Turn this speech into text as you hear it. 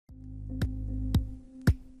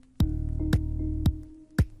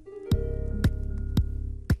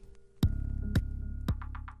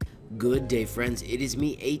Good day, friends. It is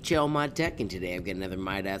me, HLModTech, and today I've got another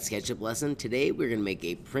my.sketchup lesson. Today we're going to make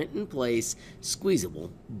a print-in-place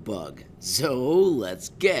squeezable bug. So let's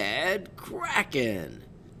get cracking.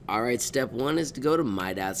 Alright, step one is to go to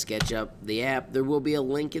my.sketchup, the app. There will be a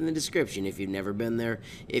link in the description if you've never been there.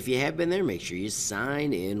 If you have been there, make sure you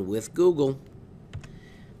sign in with Google.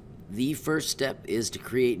 The first step is to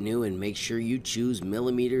create new and make sure you choose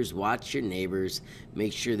millimeters. Watch your neighbors.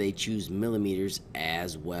 Make sure they choose millimeters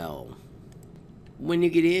as well. When you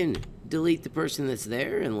get in, delete the person that's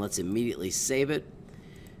there and let's immediately save it.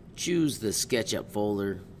 Choose the SketchUp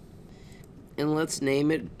folder and let's name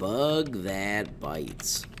it Bug That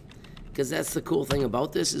Bites. Because that's the cool thing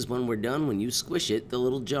about this is when we're done, when you squish it, the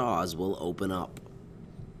little jaws will open up.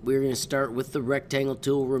 We're going to start with the rectangle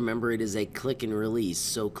tool. Remember, it is a click and release.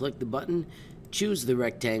 So click the button, choose the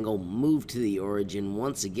rectangle, move to the origin.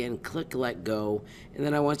 Once again, click let go. And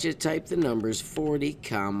then I want you to type the numbers 40,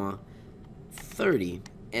 30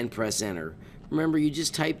 and press enter. Remember, you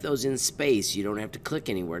just type those in space. You don't have to click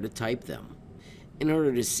anywhere to type them. In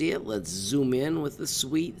order to see it, let's zoom in with the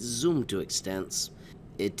sweet zoom to extents.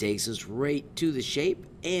 It takes us right to the shape,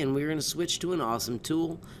 and we're going to switch to an awesome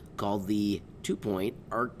tool called the 2-point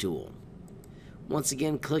arc tool. Once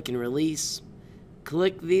again, click and release.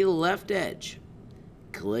 Click the left edge.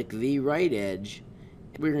 Click the right edge.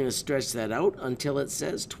 We're going to stretch that out until it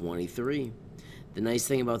says 23. The nice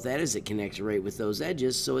thing about that is it connects right with those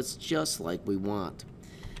edges, so it's just like we want.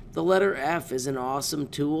 The letter F is an awesome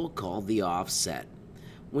tool called the offset.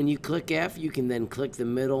 When you click F, you can then click the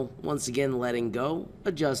middle, once again letting go,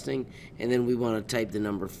 adjusting, and then we want to type the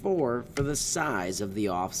number 4 for the size of the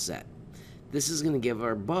offset. This is going to give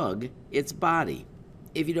our bug its body.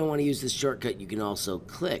 If you don't want to use this shortcut, you can also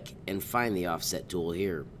click and find the offset tool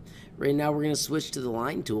here. Right now we're going to switch to the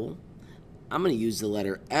line tool. I'm going to use the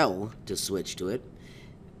letter L to switch to it.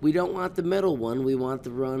 We don't want the middle one, we want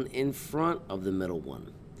the run in front of the middle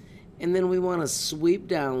one. And then we want to sweep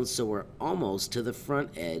down so we're almost to the front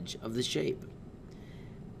edge of the shape.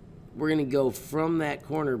 We're going to go from that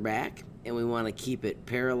corner back, and we want to keep it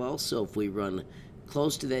parallel, so if we run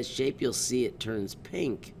close to that shape, you'll see it turns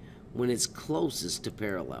pink when it's closest to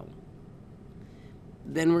parallel.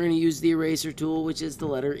 Then we're going to use the eraser tool, which is the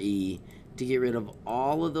letter E, to get rid of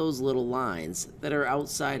all of those little lines that are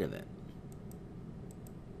outside of it.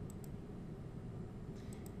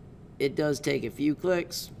 It does take a few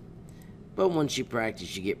clicks, but once you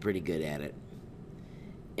practice, you get pretty good at it.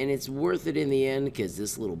 And it's worth it in the end because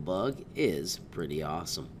this little bug is pretty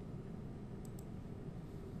awesome.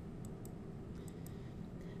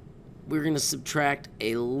 We're going to subtract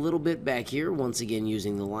a little bit back here, once again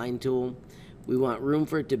using the line tool. We want room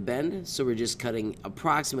for it to bend, so we're just cutting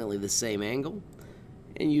approximately the same angle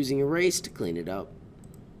and using erase to clean it up.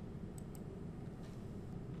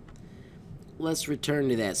 Let's return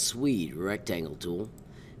to that sweet rectangle tool.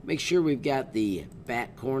 Make sure we've got the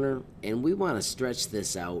back corner, and we want to stretch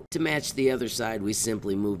this out. To match the other side, we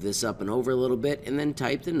simply move this up and over a little bit and then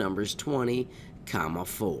type the numbers 20,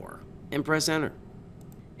 4 and press enter.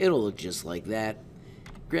 It'll look just like that.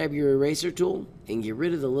 Grab your eraser tool and get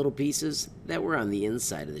rid of the little pieces that were on the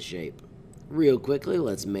inside of the shape. Real quickly,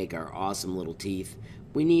 let's make our awesome little teeth.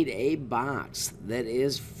 We need a box that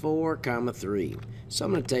is 4, 3. So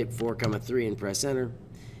I'm going to type 4, 3 and press enter.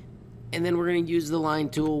 And then we're going to use the line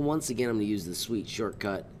tool. Once again, I'm going to use the sweet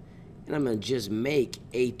shortcut. And I'm going to just make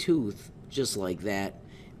a tooth just like that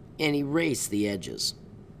and erase the edges.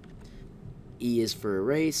 E is for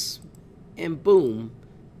erase. And boom,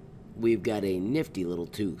 we've got a nifty little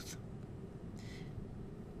tooth.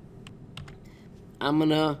 I'm going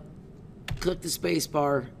to click the space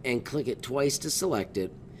bar and click it twice to select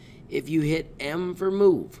it. If you hit M for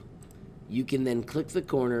move, you can then click the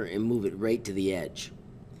corner and move it right to the edge.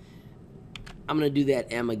 I'm going to do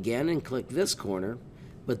that M again and click this corner,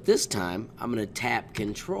 but this time I'm going to tap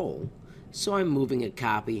Control, so I'm moving a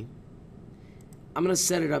copy. I'm going to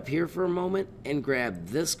set it up here for a moment and grab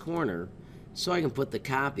this corner so I can put the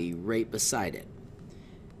copy right beside it.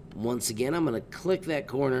 Once again, I'm going to click that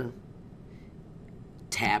corner,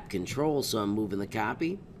 tap Control so I'm moving the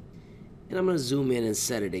copy, and I'm going to zoom in and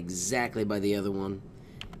set it exactly by the other one.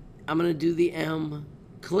 I'm going to do the M,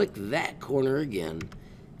 click that corner again,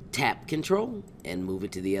 tap Control, and move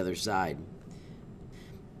it to the other side.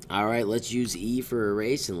 Alright, let's use E for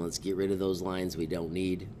erase and let's get rid of those lines we don't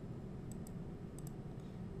need.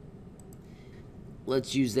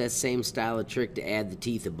 Let's use that same style of trick to add the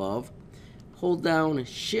teeth above. Hold down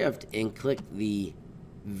Shift and click the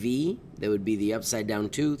V, that would be the upside down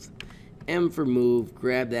tooth. M for move,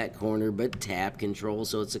 grab that corner but tap Control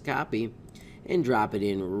so it's a copy and drop it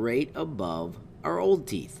in right above our old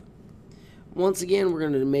teeth. Once again, we're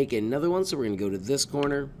going to make another one, so we're going to go to this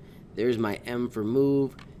corner. There's my M for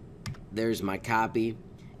move. There's my copy.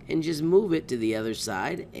 And just move it to the other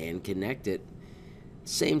side and connect it.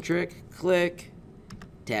 Same trick, click,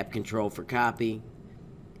 tap Control for copy.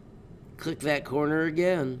 Click that corner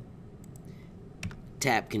again.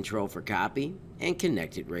 Tap Control for copy and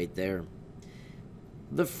connect it right there.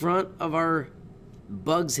 The front of our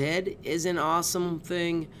bug's head is an awesome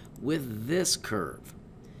thing with this curve.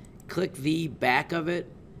 Click the back of it,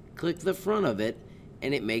 click the front of it,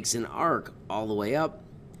 and it makes an arc all the way up.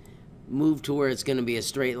 Move to where it's going to be a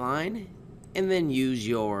straight line, and then use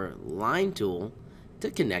your line tool to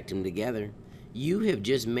connect them together. You have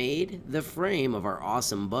just made the frame of our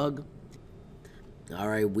awesome bug.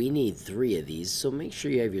 Alright, we need 3 of these, so make sure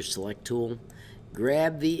you have your select tool.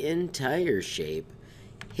 Grab the entire shape,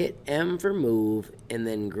 hit M for move, and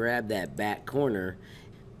then grab that back corner.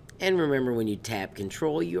 And remember, when you tap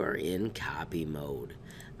Control, you are in copy mode.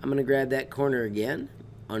 I'm going to grab that corner again,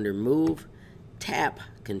 under move, tap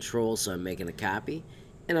Control, so I'm making a copy,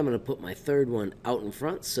 and I'm going to put my third one out in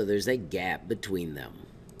front so there's a gap between them.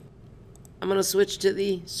 I'm going to switch to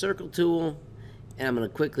the circle tool, and I'm going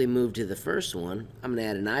to quickly move to the first one. I'm going to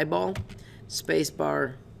add an eyeball,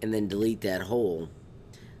 spacebar, and then delete that hole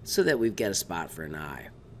so that we've got a spot for an eye.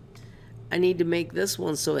 I need to make this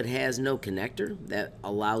one so it has no connector. That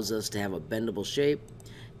allows us to have a bendable shape.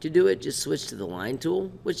 To do it, just switch to the line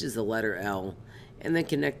tool, which is the letter L, and then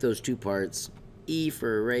connect those 2 parts. E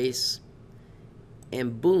for erase,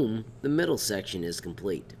 and boom, the middle section is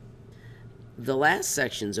complete. The last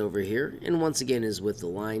section's over here, and once again is with the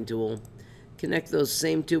line tool. Connect those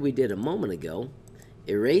same 2 we did a moment ago,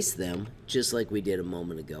 erase them just like we did a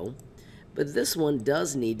moment ago, but this one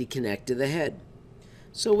does need to connect to the head.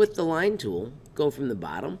 So with the line tool, go from the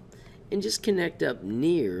bottom and just connect up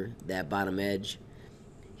near that bottom edge.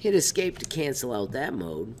 Hit escape to cancel out that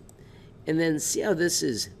mode, and then see how this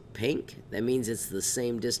is pink? That means it's the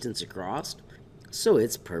same distance across, so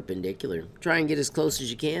it's perpendicular. Try and get as close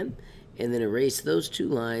as you can, and then erase those 2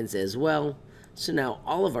 lines as well. So now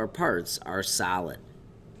all of our parts are solid.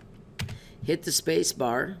 Hit the space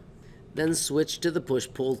bar, then switch to the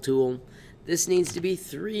push-pull tool. This needs to be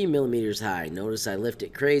 3 millimeters high. Notice I lift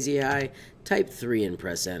it crazy high, type 3 and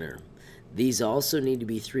press enter. These also need to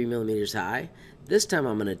be 3 millimeters high. This time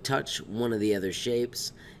I'm going to touch one of the other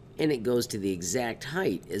shapes, and it goes to the exact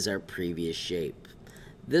height as our previous shape.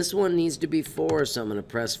 This one needs to be 4, so I'm going to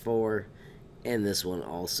press 4, and this one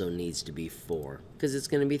also needs to be 4 because it's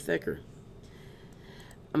going to be thicker.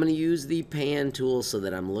 I'm going to use the pan tool so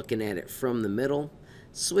that I'm looking at it from the middle.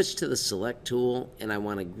 Switch to the select tool, and I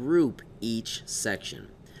want to group each section.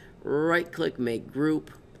 Right click, make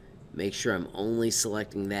group. Make sure I'm only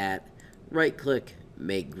selecting that. Right click,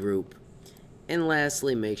 make group. And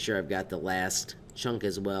lastly, make sure I've got the last chunk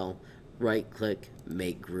as well. Right click,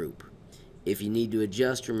 make group. If you need to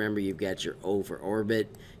adjust, remember you've got your O for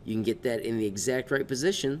orbit. You can get that in the exact right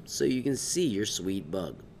position so you can see your sweet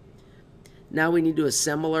bug. Now we need to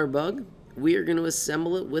assemble our bug. We are going to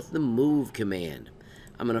assemble it with the move command.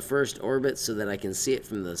 I'm going to first orbit so that I can see it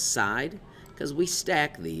from the side because we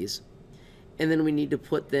stack these. And then we need to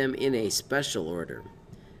put them in a special order.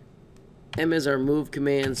 M is our move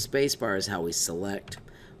command, spacebar is how we select.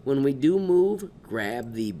 When we do move,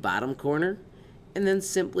 grab the bottom corner and then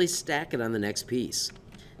simply stack it on the next piece.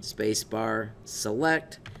 Spacebar,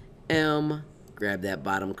 select, M, grab that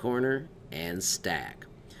bottom corner and stack.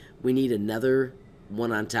 We need another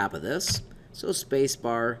one on top of this, so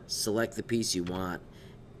spacebar, select the piece you want,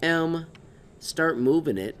 M, start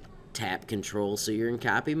moving it, tap Control so you're in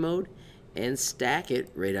copy mode, and stack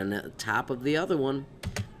it right on the top of the other one.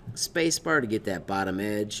 Spacebar to get that bottom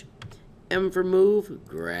edge, M for move,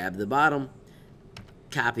 grab the bottom,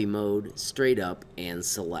 copy mode, straight up, and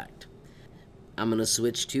select. I'm going to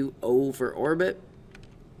switch to O for orbit,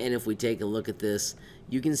 and if we take a look at this,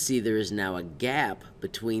 you can see there is now a gap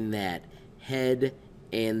between that head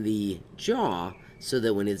and the jaw, so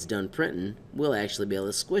that when it's done printing, we'll actually be able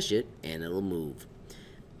to squish it and it'll move.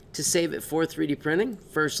 To save it for 3D printing,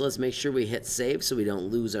 first let's make sure we hit save so we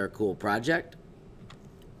don't lose our cool project.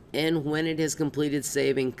 And when it has completed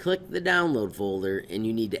saving, click the download folder and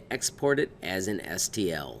you need to export it as an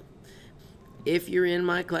STL. If you're in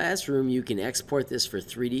my classroom, you can export this for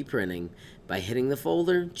 3D printing by hitting the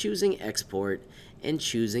folder, choosing export, and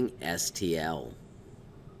choosing STL.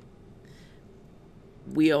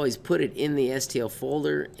 We always put it in the STL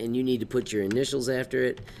folder, and you need to put your initials after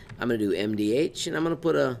it. I'm going to do MDH, and I'm going to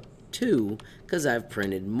put a 2 because I've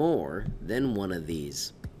printed more than one of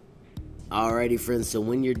these. Alrighty friends, so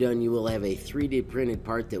when you're done you will have a 3D printed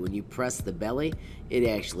part that when you press the belly, it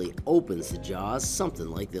actually opens the jaws, something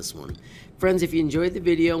like this one. Friends, if you enjoyed the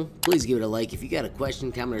video, please give it a like. If you got a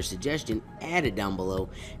question, comment, or suggestion, add it down below.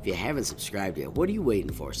 If you haven't subscribed yet, what are you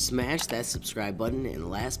waiting for? Smash that subscribe button, and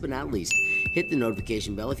last but not least, hit the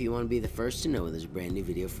notification bell if you want to be the first to know when there's a brand new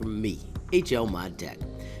video from me, HLModTech.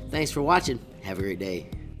 Thanks for watching. Have a great day.